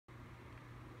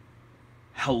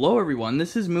Hello everyone,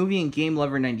 this is Movie and Game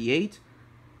Lover 98,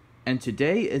 and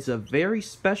today is a very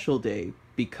special day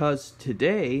because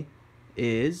today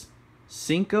is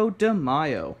Cinco de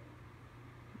Mayo.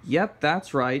 Yep,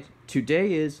 that's right,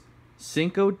 today is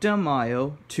Cinco de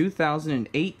Mayo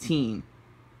 2018.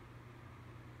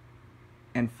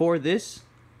 And for this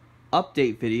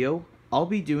update video, I'll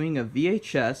be doing a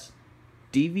VHS,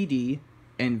 DVD,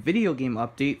 and video game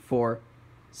update for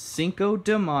Cinco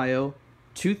de Mayo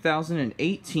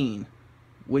 2018,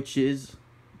 which is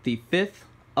the 5th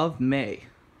of May.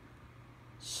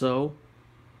 So,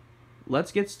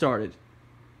 let's get started.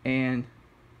 And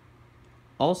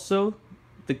also,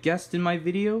 the guest in my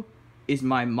video is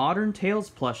my Modern Tails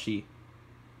plushie.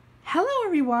 Hello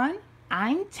everyone,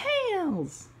 I'm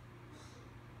Tails.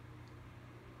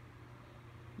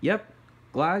 Yep,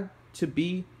 glad to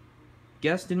be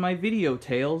guest in my video,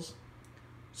 Tails.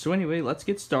 So anyway, let's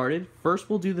get started. First,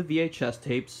 we'll do the VHS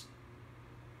tapes.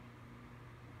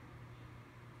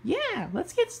 Yeah,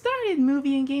 let's get started,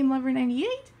 Movie and Game Lover 98.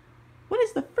 What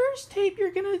is the first tape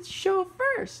you're gonna show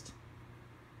first?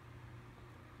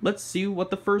 Let's see what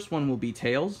the first one will be,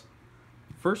 Tails.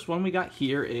 First one we got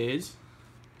here is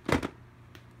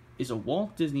a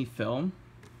Walt Disney film.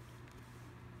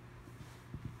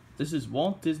 This is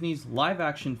Walt Disney's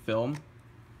live-action film,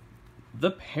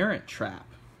 The Parent Trap.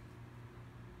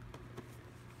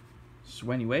 So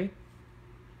anyway,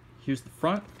 here's the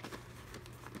front,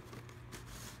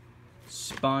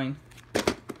 spine,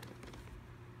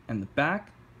 and the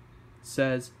back. It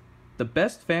says, the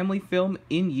best family film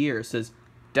in years, says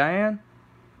Diane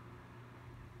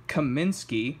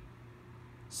Kaminsky,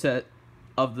 set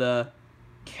of the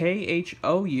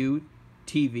KHOU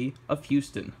TV of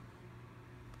Houston.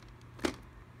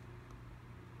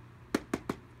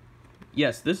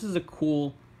 Yes, this is a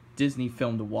cool Disney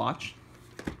film to watch.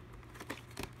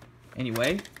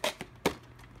 Anyway,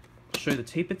 I'll show you the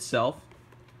tape itself.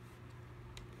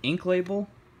 Ink label.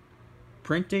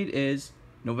 Print date is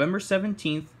November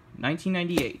 17th,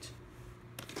 1998.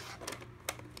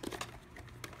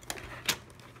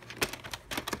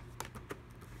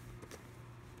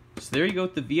 So there you go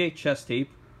with the VHS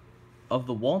tape of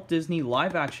the Walt Disney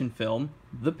live-action film,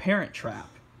 The Parent Trap.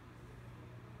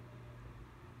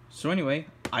 So anyway,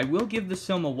 I will give this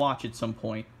film a watch at some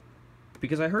point,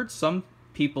 because I heard some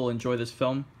people enjoy this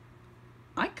film.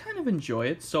 I kind of enjoy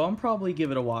it, so I'll probably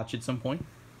give it a watch at some point.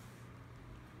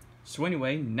 So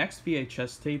anyway, next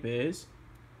VHS tape is...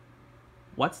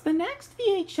 What's the next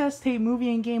VHS tape,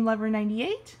 Movie and Game Lover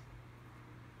 98?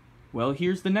 Well,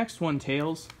 here's the next one,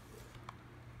 Tails.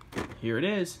 Here it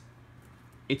is.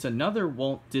 It's another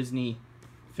Walt Disney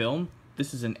film.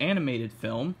 This is an animated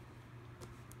film.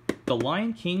 The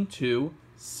Lion King 2,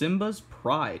 Simba's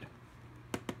Pride.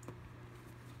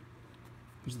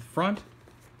 Here's the front,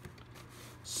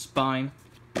 spine,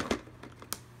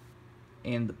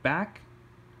 and the back.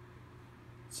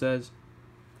 It says,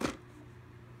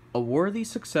 a worthy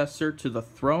successor to the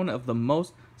throne of the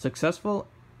most successful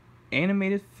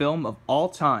animated film of all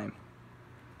time,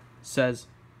 says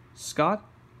Scott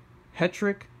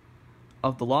Hetrick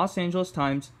of the Los Angeles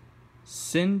Times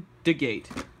Syndicate.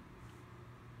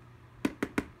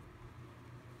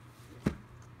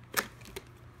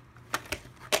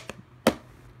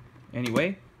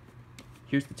 Anyway,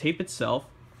 here's the tape itself,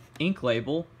 ink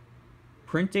label.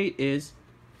 Print date is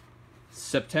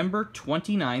September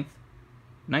 29th,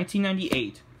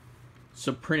 1998.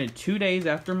 So printed 2 days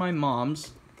after my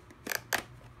mom's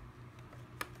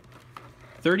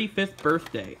 35th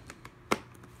birthday.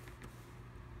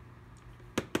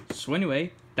 So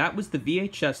anyway, that was the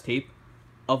VHS tape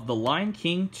of The Lion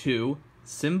King 2,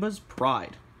 Simba's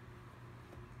Pride.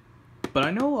 But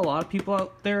I know a lot of people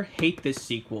out there hate this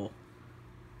sequel.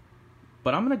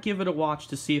 But I'm going to give it a watch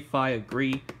to see if I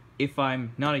agree, if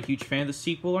I'm not a huge fan of the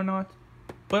sequel or not.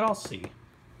 But I'll see.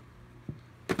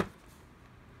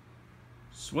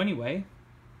 So anyway,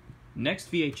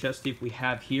 next VHS tape we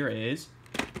have here is...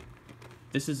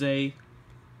 This is a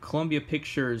Columbia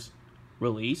Pictures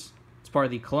release. It's part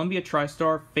of the Columbia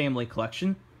TriStar Family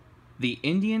Collection. The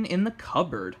Indian in the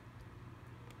Cupboard.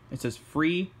 It says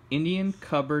free, Indian,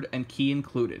 cupboard, and key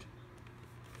included.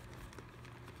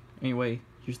 Anyway,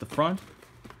 here's the front,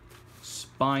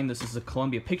 spine. This is a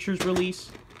Columbia Pictures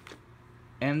release.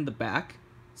 And the back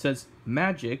says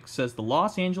Magic, says the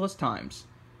Los Angeles Times.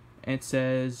 And it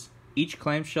says each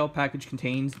clamshell package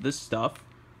contains this stuff,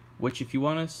 which if you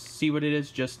want to see what it is,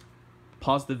 just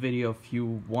pause the video if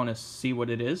you want to see what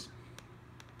it is.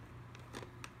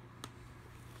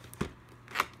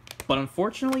 But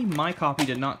unfortunately, my copy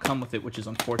did not come with it, which is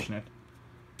unfortunate.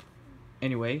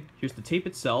 Anyway, here's the tape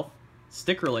itself,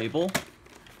 sticker label,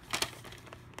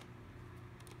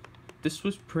 this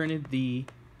was printed the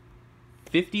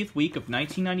 50th week of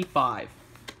 1995.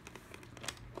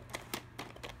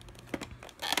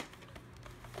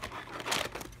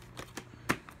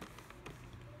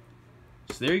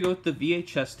 So there you go with the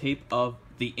VHS tape of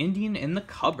The Indian in the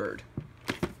Cupboard.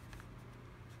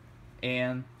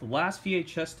 And the last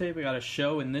VHS tape I got to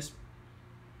show in this.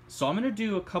 So I'm going to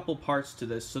do a couple parts to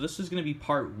this. So this is going to be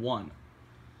part 1.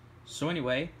 So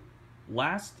anyway,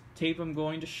 last tape I'm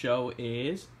going to show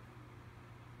is...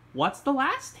 What's the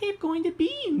last tape going to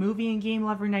be, Movie and Game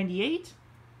Lover 98?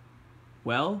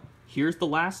 Well, here's the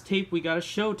last tape we got to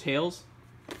show, Tails.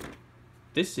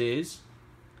 This is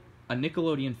a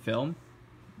Nickelodeon film,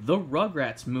 The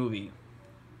Rugrats Movie.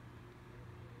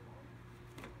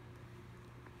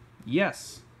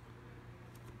 Yes,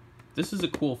 this is a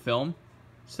cool film.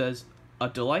 Says, a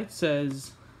delight,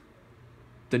 says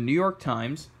the New York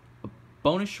Times, a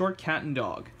bonus short cat and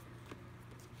dog.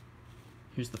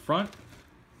 Here's the front.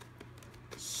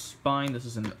 Spine, this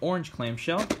is an orange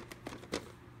clamshell.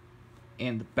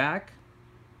 And the back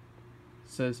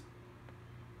says,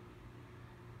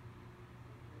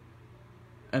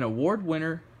 an award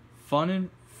winner, fun and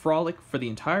frolic for the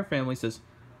entire family, says,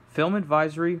 Film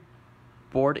Advisory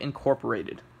Board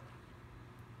Incorporated.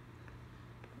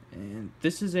 And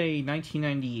this is a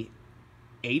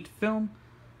 1998 film.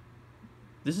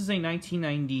 This is a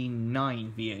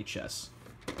 1999 VHS.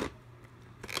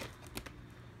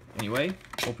 Anyway,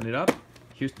 open it up.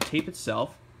 Here's the tape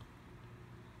itself.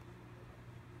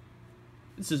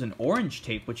 This is an orange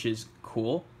tape, which is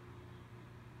cool,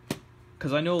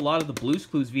 because I know a lot of the Blue's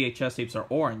Clues VHS tapes are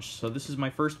orange, so this is my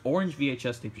first orange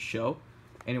VHS tape to show.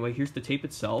 Anyway, here's the tape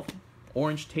itself.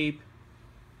 Orange tape,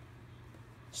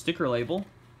 sticker label.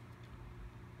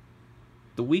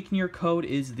 The week near code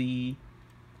is the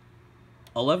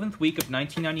 11th week of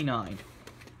 1999.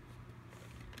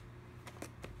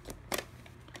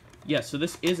 Yeah, so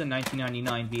this is a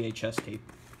 1999 VHS tape.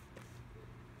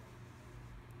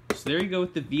 So there you go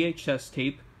with the VHS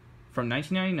tape from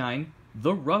 1999,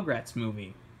 The Rugrats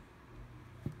Movie.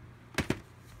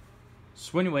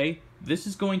 So anyway, this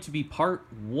is going to be part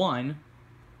 1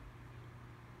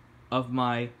 of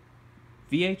my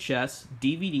VHS,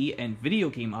 DVD, and video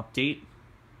game update.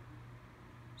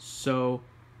 So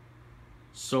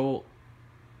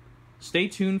stay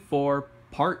tuned for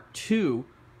part 2,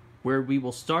 where we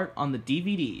will start on the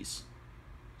DVDs.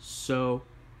 So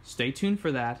stay tuned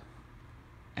for that,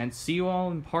 and see you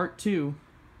all in part 2.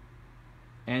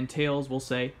 And Tails will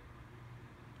say,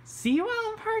 See you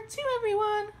all in part 2,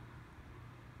 everyone!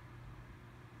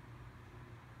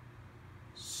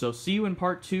 so see you in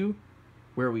part 2,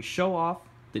 where we show off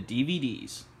the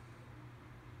DVDs.